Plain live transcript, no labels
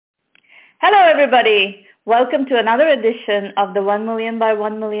Hello, everybody. Welcome to another edition of the 1 Million by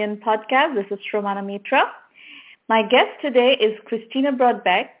 1 Million podcast. This is Romana Mitra. My guest today is Christina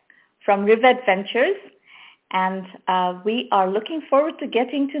Brodbeck from Rivet Ventures, and we are looking forward to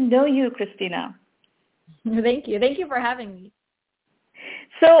getting to know you, Christina. Thank you. Thank you for having me.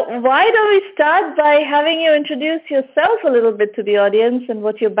 So why don't we start by having you introduce yourself a little bit to the audience and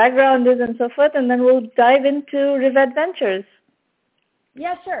what your background is and so forth, and then we'll dive into Rivet Ventures.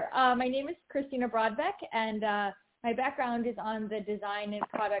 Yeah, sure. My name is Christina Brodbeck, and my background is on the design and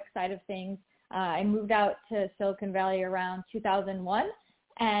product side of things. I moved out to Silicon Valley around 2001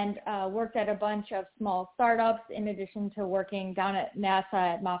 and worked at a bunch of small startups in addition to working down at NASA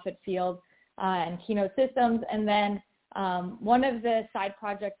at Moffett Field and Keynote Systems. And then one of the side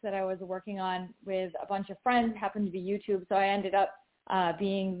projects that I was working on with a bunch of friends happened to be YouTube, so I ended up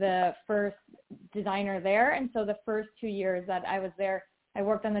being the first designer there. And so the first 2 years that I was there, I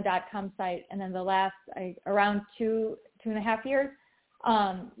worked on the .com site, and then the last around two and a half years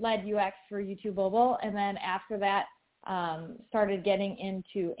led UX for YouTube Mobile, and then after that started getting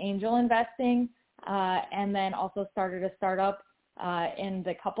into angel investing, and then also started a startup in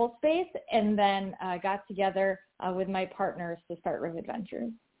the couple space, and then got together with my partners to start Rivet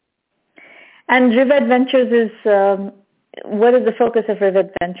Ventures. And Rivet Ventures is, what is the focus of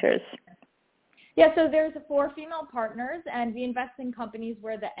Rivet Ventures? Yeah, so there's 4 female partners, and we invest in companies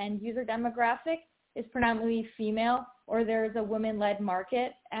where the end user demographic is predominantly female, or there's a women-led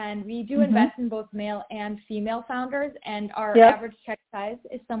market. And we do invest in both male and female founders, and our average check size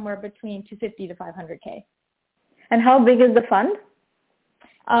is somewhere between $250 to $500K. And how big is the fund?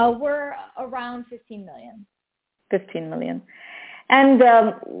 We're around 15 million. 15 million. And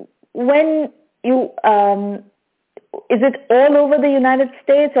when you is it all over the United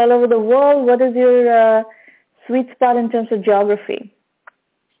States, all over the world? What is your sweet spot in terms of geography?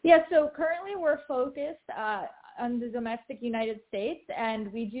 Yeah, so currently we're focused on the domestic United States,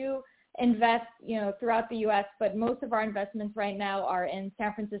 and we do invest, throughout the U.S., but most of our investments right now are in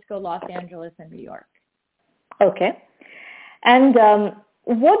San Francisco, Los Angeles, and New York. Okay. And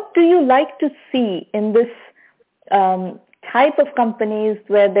what do you like to see in this type of companies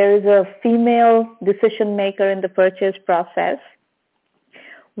where there is a female decision maker in the purchase process?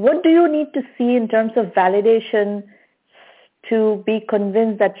 What do you need to see in terms of validation to be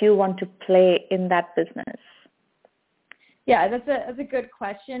convinced that you want to play in that business? Yeah, that's a good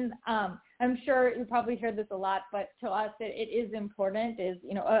question. I'm sure you probably hear this a lot, but to us it is important, is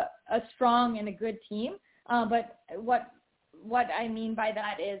a strong and a good team. But what I mean by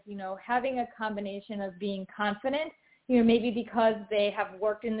that is, having a combination of being confident, maybe because they have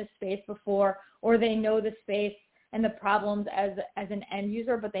worked in the space before, or they know the space and the problems as an end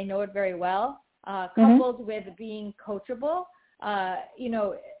user, but they know it very well, coupled with being coachable,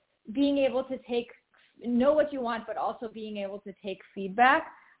 being able to know what you want, but also being able to take feedback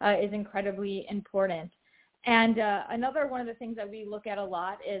is incredibly important. And another one of the things that we look at a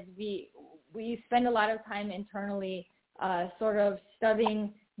lot is we spend a lot of time internally sort of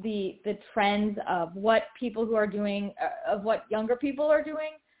studying the trends of what people who are doing, of what younger people are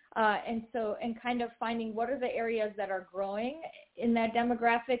doing, and kind of finding what are the areas that are growing in that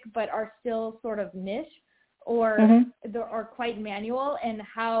demographic but are still sort of niche or are quite manual, and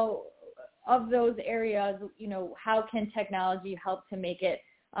how of those areas, how can technology help to make it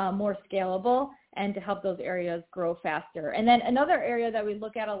more scalable and to help those areas grow faster. And then another area that we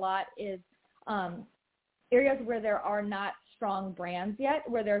look at a lot is areas where there are not strong brands yet,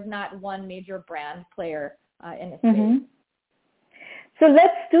 where there's not one major brand player in the space. So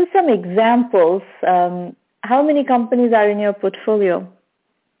let's do some examples. How many companies are in your portfolio?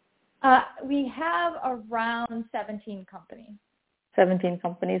 We have around 17 companies. 17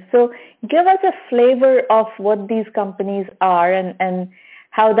 companies. So give us a flavor of what these companies are and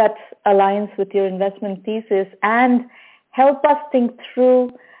how that aligns with your investment thesis, and help us think through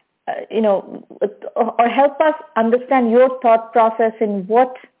or help us understand your thought process in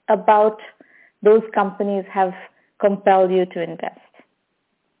what about those companies have compelled you to invest.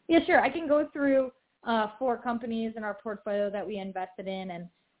 Yeah, sure. I can go through 4 companies in our portfolio that we invested in, and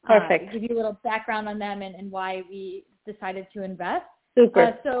give you a little background on them and why we decided to invest.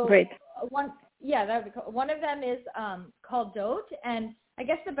 Super. Great. One of them is called Dote, and I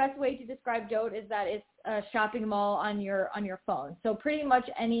guess the best way to describe Dote is that it's a shopping mall on your phone. So pretty much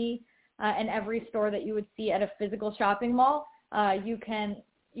any and every store that you would see at a physical shopping mall, you can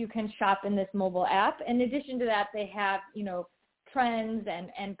shop in this mobile app. In addition to that, they have trends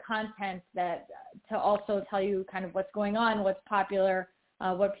and content that to also tell you kind of what's going on, what's popular,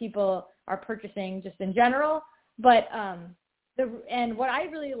 what people are purchasing just in general. But and what I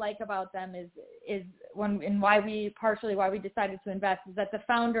really like about them is why we decided to invest is that the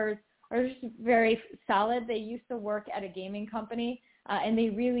founders are just very solid. They used to work at a gaming company, and they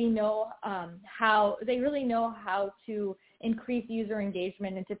really know how to increase user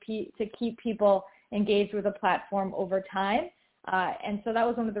engagement and to keep people engaged with a platform over time. And so that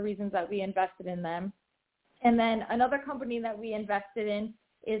was one of the reasons that we invested in them. And then another company that we invested in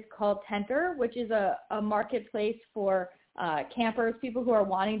is called Tenter, which is a marketplace for campers, people who are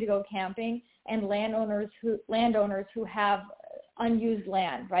wanting to go camping, and landowners who have unused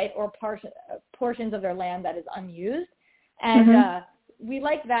land, right, or portions of their land that is unused. And we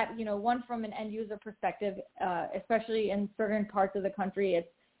like that, one from an end user perspective, especially in certain parts of the country.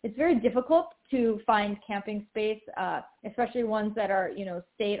 It's very difficult to find camping space, especially ones that are,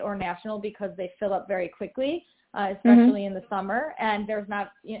 state or national, because they fill up very quickly, especially in the summer. And there's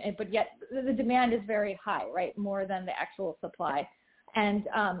not, but yet the demand is very high, right? More than the actual supply. And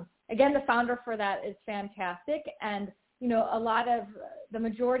again, the founder for that is fantastic. And, the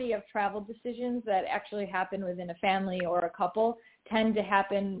majority of travel decisions that actually happen within a family or a couple tend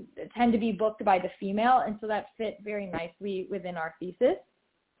to be booked by the female. And so that fit very nicely within our thesis.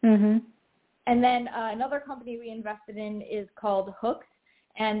 And then another company we invested in is called Hooks,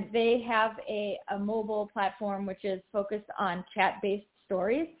 and they have a mobile platform which is focused on chat-based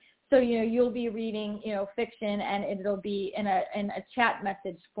stories. So, you'll be reading, fiction, and it'll be in a chat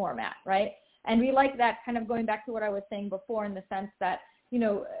message format, right? And we like that, kind of going back to what I was saying before, in the sense that,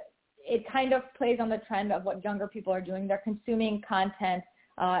 it kind of plays on the trend of what younger people are doing. They're consuming content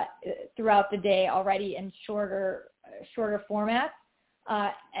throughout the day already in shorter formats.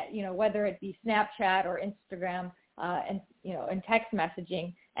 Whether it be Snapchat or Instagram, and text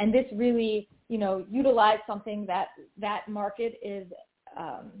messaging. And this really, utilized something that market is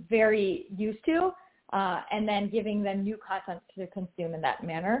very used to, and then giving them new content to consume in that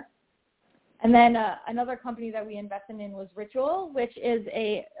manner. And then another company that we invested in was Ritual, which is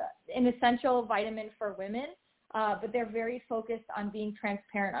an essential vitamin for women, but they're very focused on being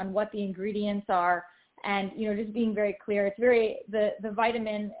transparent on what the ingredients are. And, just being very clear. It's the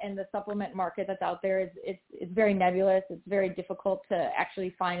vitamin and the supplement market that's out there is very nebulous. It's very difficult to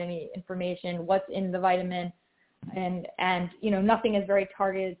actually find any information, what's in the vitamin. And nothing is very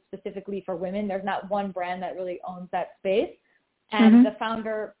targeted specifically for women. There's not one brand that really owns that space. And the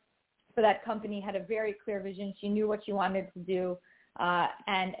founder for that company had a very clear vision. She knew what she wanted to do.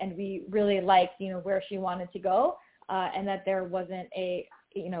 And we really liked, where she wanted to go, and that there wasn't a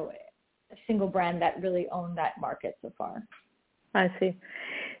single brand that really owned that market so far. I see.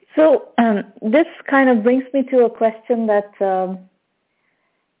 So this kind of brings me to a question that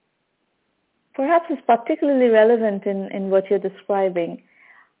perhaps is particularly relevant in what you're describing.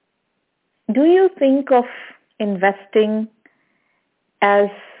 Do you think of investing as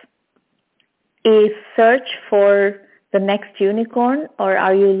a search for the next unicorn, or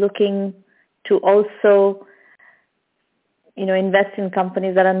are you looking to also invest in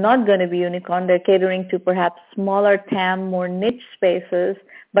companies that are not going to be unicorn? They're catering to perhaps smaller TAM, more niche spaces,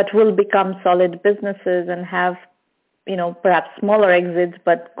 but will become solid businesses and have, perhaps smaller exits,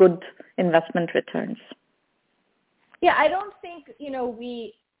 but good investment returns. Yeah, I don't think,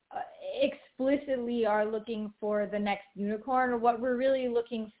 we explicitly are looking for the next unicorn. What we're really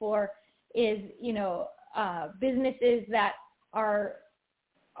looking for is, businesses that are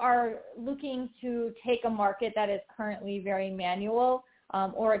looking to take a market that is currently very manual,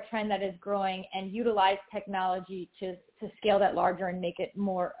 or a trend that is growing, and utilize technology to scale that larger and make it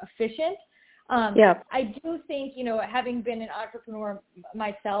more efficient. I do think, having been an entrepreneur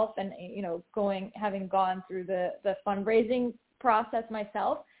myself and, having gone through the fundraising process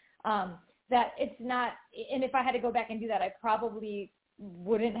myself, that it's not, and if I had to go back and do that, I probably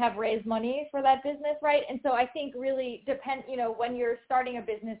wouldn't have raised money for that business, right? And so I think really when you're starting a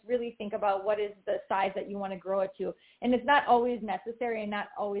business, really think about what is the size that you want to grow it to. And it's not always necessary and not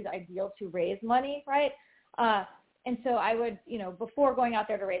always ideal to raise money, right? And so I would, before going out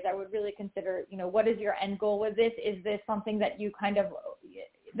there to raise, I would really consider, what is your end goal with this? Is this something that you is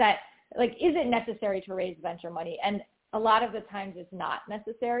it necessary to raise venture money? And a lot of the times it's not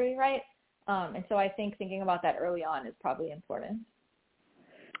necessary, right? And so I think thinking about that early on is probably important.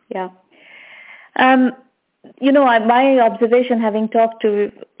 Yeah. My observation, having talked to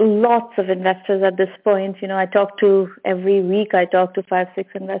lots of investors at this point, every week I talk to 5-6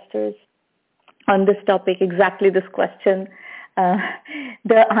 investors on this topic, exactly this question.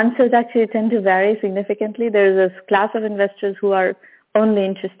 The answers actually tend to vary significantly. There's this class of investors who are only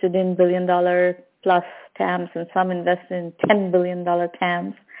interested in $1 billion plus TAMs, and some invest in $10 billion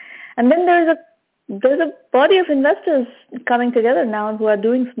TAMs. And then there's a there's a body of investors coming together now who are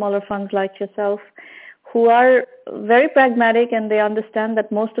doing smaller funds like yourself, who are very pragmatic, and they understand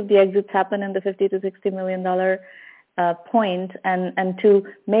that most of the exits happen in the $50 to $60 million point, and to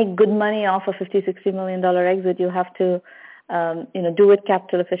make good money off a $50-60 million exit, you have to do it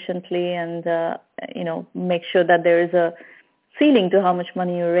capital efficiently, and make sure that there is a ceiling to how much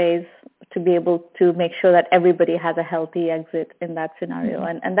money you raise to be able to make sure that everybody has a healthy exit in that scenario.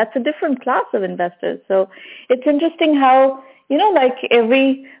 And that's a different class of investors. So it's interesting how, like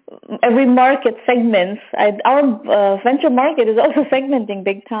every market segments, our venture market is also segmenting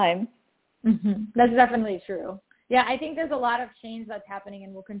big time. Mm-hmm. That's definitely true. Yeah, I think there's a lot of change that's happening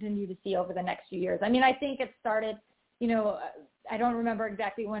and we'll continue to see over the next few years. I mean, I think it started, I don't remember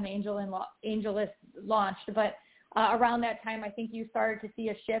exactly when AngelList launched, but around that time, I think you started to see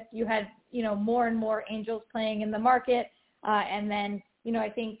a shift. You had, more and more angels playing in the market. And then, I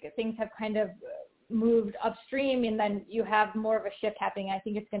think things have kind of moved upstream, and then you have more of a shift happening. I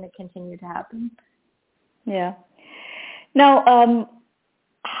think it's going to continue to happen. Yeah. Now,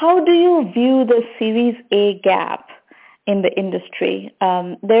 how do you view the Series A gap in the industry?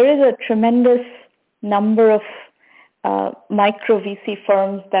 There is a tremendous number of micro VC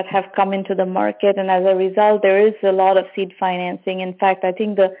firms that have come into the market, and as a result, there is a lot of seed financing. In fact, I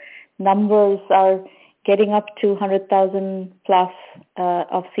think the numbers are getting up to 100,000 plus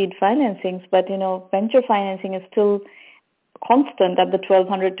of seed financings, but venture financing is still constant at the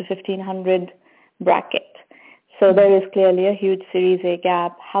 1,200 to 1,500 bracket. So there is clearly a huge Series A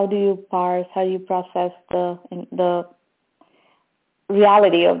gap. How do you process the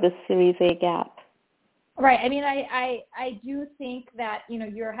reality of this Series A gap? Right. I mean, I do think that,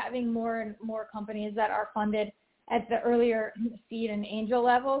 you're having more and more companies that are funded at the earlier seed and angel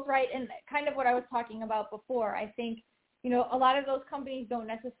levels, right? And kind of what I was talking about before, I think, a lot of those companies don't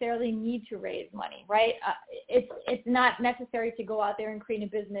necessarily need to raise money, right? It's not necessary to go out there and create a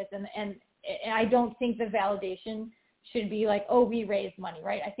business, and I don't think the validation should be like, oh, we raised money,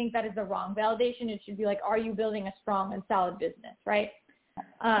 right? I think that is the wrong validation. It should be like, are you building a strong and solid business, right?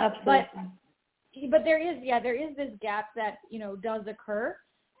 Absolutely. But there is this gap that, does occur.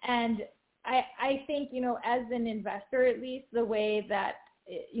 And I think, as an investor, at least, the way that,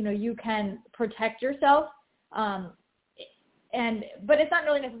 you can protect yourself, but it's not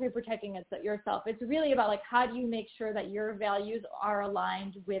really necessarily protecting yourself. It's really about, like, how do you make sure that your values are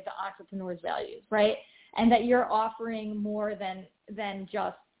aligned with the entrepreneur's values, right? And that you're offering more than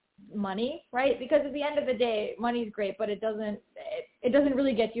just money, right? Because at the end of the day, money is great, but it doesn't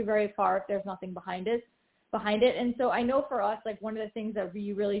really get you very far if there's nothing behind it. And so I know for us, like, one of the things that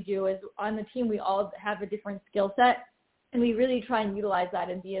we really do is on the team, we all have a different skill set, and we really try and utilize that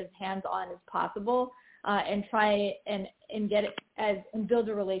and be as hands-on as possible, and try and get it and build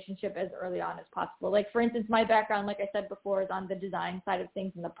a relationship as early on as possible. Like, for instance, my background, like I said before, is on the design side of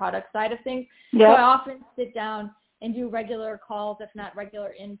things and the product side of things. Yep. So I often sit down and do regular calls, if not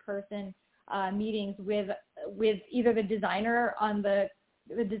regular in-person meetings with either the designer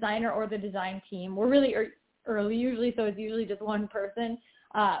the designer or the design team. We're really early usually, so it's usually just one person,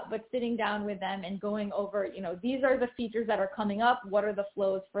 but sitting down with them and going over, these are the features that are coming up. What are the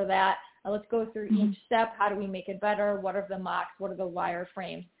flows for that? Let's go through each step. How do we make it better? What are the mocks? What are the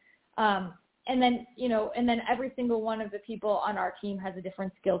wireframes? And then every single one of the people on our team has a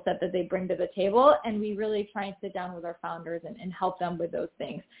different skill set that they bring to the table, and we really try and sit down with our founders and help them with those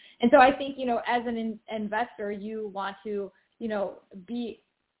things. And so I think, as an investor, you want to, be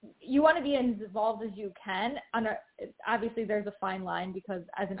as involved as you can. Obviously, there's a fine line, because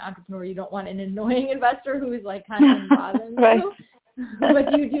as an entrepreneur, you don't want an annoying investor who is, like, constantly bothering you.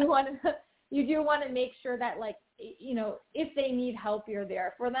 But you do want to make sure that, like, if they need help, you're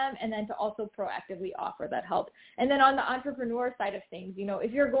there for them, and then to also proactively offer that help. And then on the entrepreneur side of things,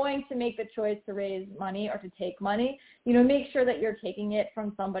 if you're going to make the choice to raise money or to take money, make sure that you're taking it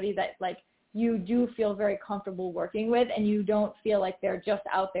from somebody that, like, you do feel very comfortable working with, and you don't feel like they're just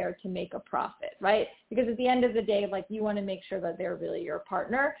out there to make a profit, right? Because at the end of the day, like, you want to make sure that they're really your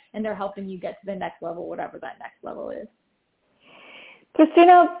partner and they're helping you get to the next level, whatever that next level is.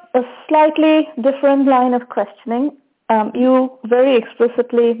 Christina, a slightly different line of questioning. You very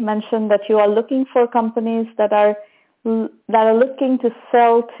explicitly mentioned that you are looking for companies that are looking to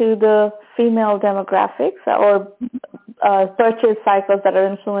sell to the female demographics, or purchase cycles that are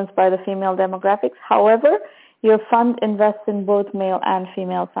influenced by the female demographics. However, your fund invests in both male and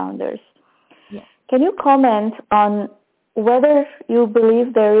female founders. Yeah. Can you comment on whether you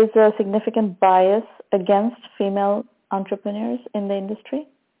believe there is a significant bias against female entrepreneurs in the industry?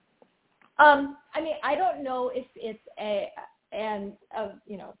 I mean, I don't know if it's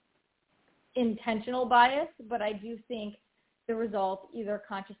intentional bias, but I do think the result, either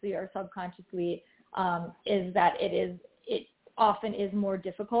consciously or subconsciously, is that it often is more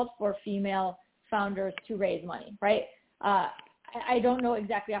difficult for female founders to raise money, right? I don't know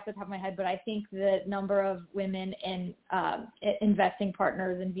exactly off the top of my head, but I think the number of women in investing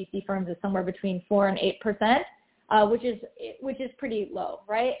partners in VC firms is somewhere between 4 and 8%, which is pretty low,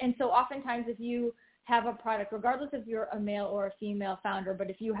 right? And so oftentimes if you have a product, regardless if you're a male or a female founder, but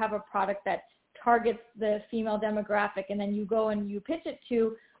if you have a product that targets the female demographic and then you go and you pitch it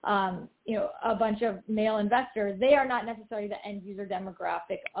to a bunch of male investors, they are not necessarily the end user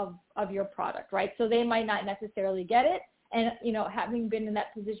demographic of your product, right? So they might not necessarily get it. And, having been in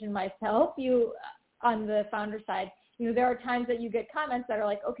that position myself, on the founder side, there are times that you get comments that are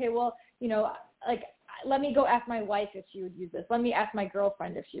like, okay, well, let me go ask my wife if she would use this. Let me ask my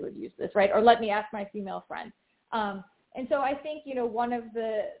girlfriend if she would use this, right? Or let me ask my female friend. And so I think, one of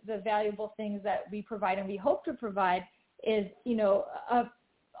the valuable things that we provide and we hope to provide is,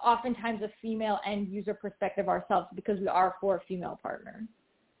 oftentimes a female end user perspective ourselves, because we are for female partners.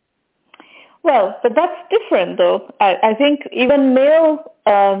 Well, but that's different though. I think even male,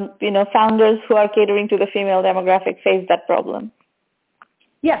 founders who are catering to the female demographic face that problem.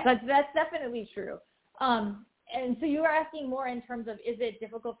 Yes, that's definitely true. And so you were asking more in terms of, is it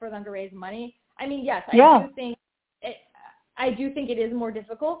difficult for them to raise money? I mean, yes, I do think it is more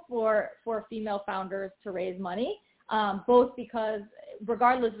difficult for female founders to raise money, both because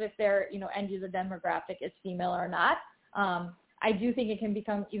regardless of if their end user demographic is female or not, I do think it can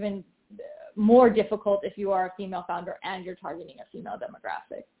become even more difficult if you are a female founder and you're targeting a female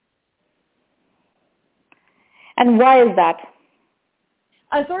demographic. And why is that?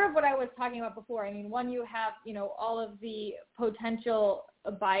 Sort of what I was talking about before. I mean, one, you have, all of the potential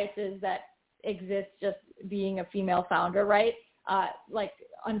biases that exist just being a female founder, right?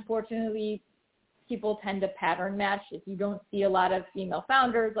 Unfortunately, people tend to pattern match. If you don't see a lot of female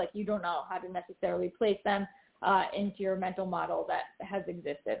founders, you don't know how to necessarily place them into your mental model that has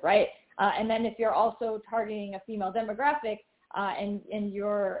existed, right? And then if you're also targeting a female demographic and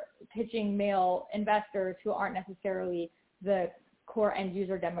you're pitching male investors who aren't necessarily the core end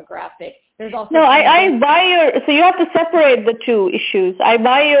user demographic, there's also... No, I buy so you have to separate the two issues. I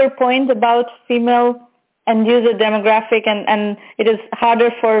buy your point about female end user demographic and it is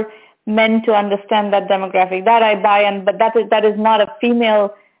harder for men to understand that demographic. That I buy, but that is not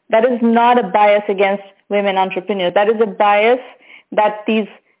a bias against women entrepreneurs. That is a bias that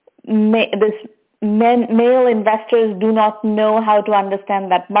male investors do not know how to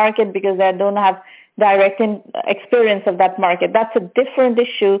understand that market because they don't have direct experience of that market. That's a different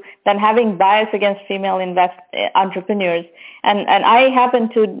issue than having bias against female entrepreneurs. And I happen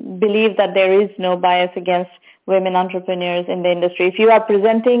to believe that there is no bias against women entrepreneurs in the industry. If you are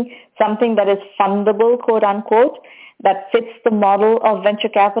presenting something that is fundable, quote unquote, that fits the model of venture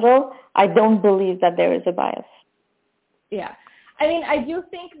capital, I don't believe that there is a bias. Yeah. I mean, I do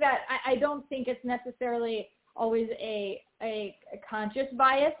think that I don't think it's necessarily always a conscious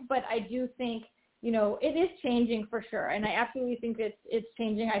bias, but I do think, it is changing for sure. And I absolutely think it's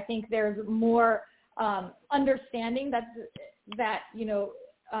changing. I think there's more understanding that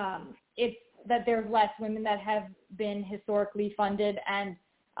there's less women that have been historically funded. And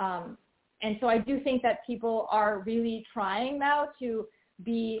so I do think that people are really trying now to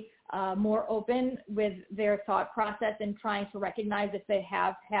be more open with their thought process and trying to recognize if they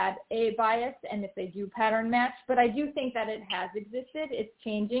have had a bias and if they do pattern match. But I do think that it has existed. It's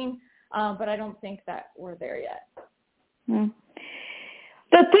changing, but I don't think that we're there yet. Mm.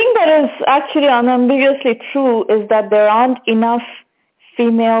 The thing that is actually unambiguously true is that there aren't enough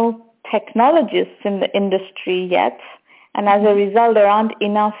female technologists in the industry yet. And as a result, there aren't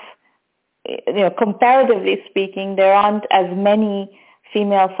enough, comparatively speaking, there aren't as many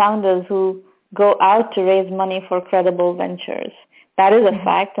female founders who go out to raise money for credible ventures. That is a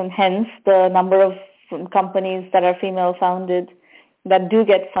fact, and hence the number of companies that are female founded that do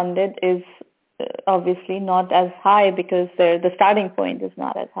get funded is obviously not as high because the starting point is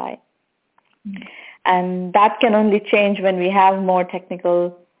not as high. Mm-hmm. And that can only change when we have more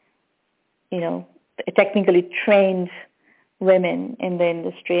technically trained women in the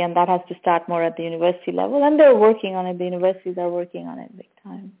industry, and that has to start more at the university level, and they're working on it. The universities are working on it big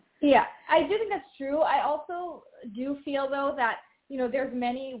time. Yeah, I do think that's true. I also do feel, though, that, there's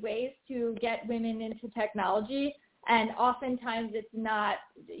many ways to get women into technology, and oftentimes it's not,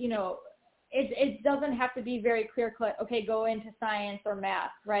 it doesn't have to be very clear-cut, okay, go into science or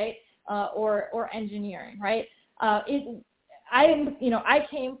math, right, or engineering, right? I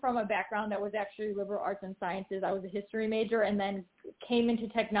came from a background that was actually liberal arts and sciences. I was a history major and then came into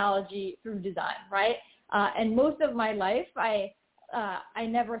technology through design, right? And most of my life, I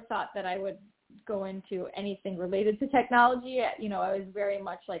never thought that I would go into anything related to technology. I was very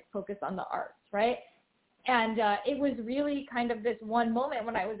much like focused on the arts, right? And it was really kind of this one moment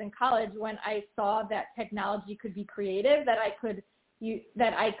when I was in college when I saw that technology could be creative, that I could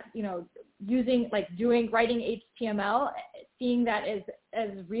writing HTML, seeing that as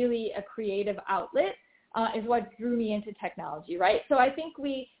really a creative outlet is what drew me into technology, right? So I think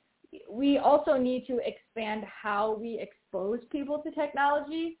we also need to expand how we expose people to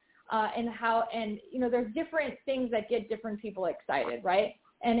technology and there's different things that get different people excited, right?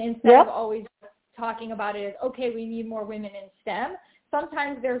 And instead of always talking about it as, okay, we need more women in STEM,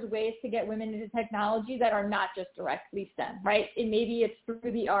 sometimes there's ways to get women into technology that are not just directly STEM, right? Maybe it's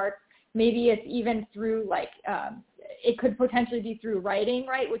through the arts, maybe it's even through it could potentially be through writing,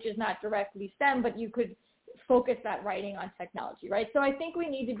 right, which is not directly STEM, but you could focus that writing on technology, right? So I think we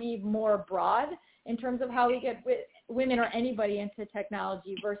need to be more broad in terms of how we get women or anybody into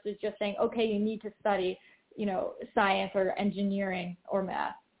technology versus just saying, okay, you need to study, science or engineering or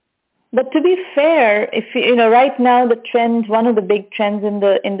math. But to be fair, if right now the trend, one of the big trends in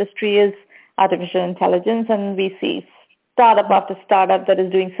the industry is artificial intelligence, and we see startup after startup that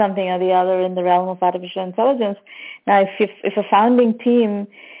is doing something or the other in the realm of artificial intelligence. Now, if a founding team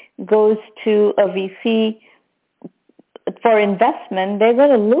goes to a VC for investment, they're going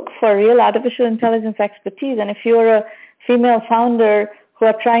to look for real artificial intelligence expertise. And if you're a female founder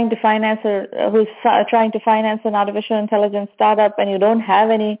who's trying to finance an artificial intelligence startup and you don't have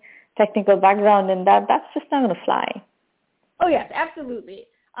any technical background in that, that's just not going to fly. Oh, yes, absolutely.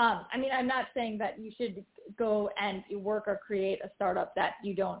 I'm not saying that you should go and work or create a startup that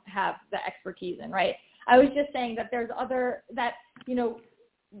you don't have the expertise in, right? I was just saying that there's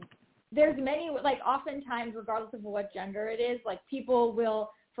many, oftentimes, regardless of what gender it is, people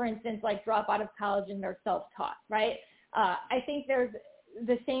will, for instance, drop out of college and they're self-taught, right? I think there's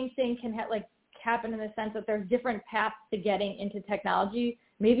the same thing can happen in the sense that there's different paths to getting into technology.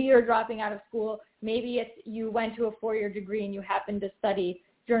 Maybe you're dropping out of school. Maybe it's you went to a 4-year degree and you happen to study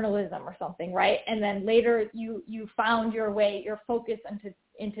journalism or something, right? And then later you found your way, your focus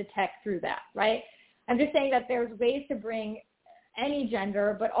into tech through that, right? I'm just saying that there's ways to bring any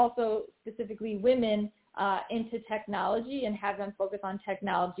gender, but also specifically women into technology and have them focus on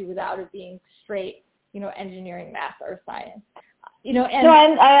technology without it being straight, engineering, math, or science.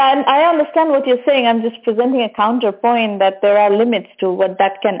 I understand what you're saying. I'm just presenting a counterpoint that there are limits to what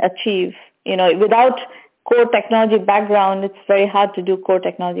that can achieve. Without core technology background, it's very hard to do core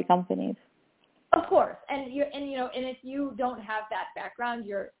technology companies. Of course, and if you don't have that background,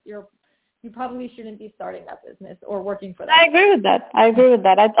 you probably shouldn't be starting that business or working for that. I agree with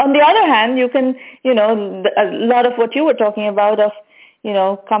that. On the other hand, you can, a lot of what you were talking about of,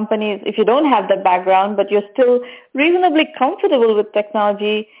 companies, if you don't have that background, but you're still reasonably comfortable with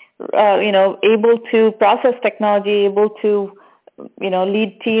technology, able to process technology, able to,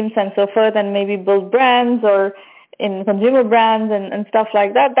 lead teams and so forth, and maybe build brands or in consumer brands and stuff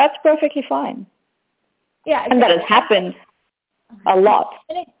like that, that's perfectly fine. Yeah. Exactly. And that has happened a lot.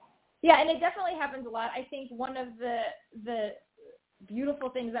 And it definitely happens a lot. I think one of the beautiful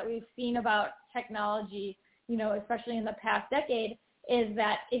things that we've seen about technology, especially in the past decade, is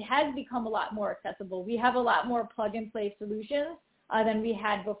that it has become a lot more accessible. We have a lot more plug-and-play solutions than we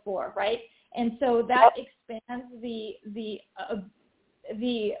had before, right? And so that expands the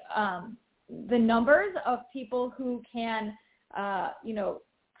numbers of people who can,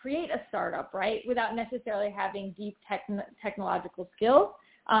 create a startup, right, without necessarily having deep technological skills.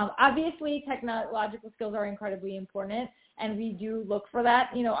 Obviously, technological skills are incredibly important, and we do look for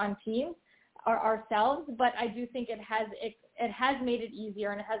that, on teams ourselves. But I do think it has made it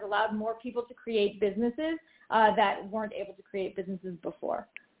easier, and it has allowed more people to create businesses that weren't able to create businesses before.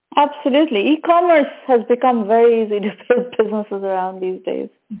 Absolutely. E-commerce has become very easy to build businesses around these days.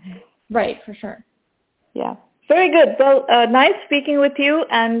 Mm-hmm. Right, for sure. Yeah. Very good. Well, nice speaking with you.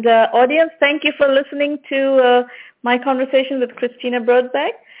 And audience, thank you for listening to my conversation with Christina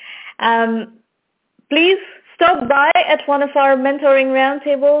Brodbeck. Please stop by at one of our mentoring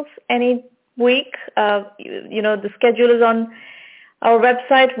roundtables any week. The schedule is on our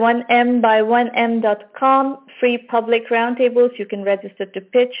website, 1mby1m.com, free public roundtables. You can register to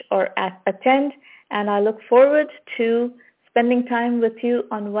pitch or attend. And I look forward to spending time with you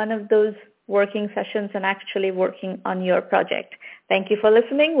on one of those working sessions and actually working on your project. Thank you for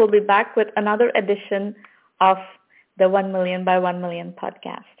listening. We'll be back with another edition of the 1 Million by 1 Million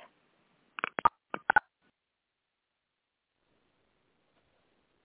podcast.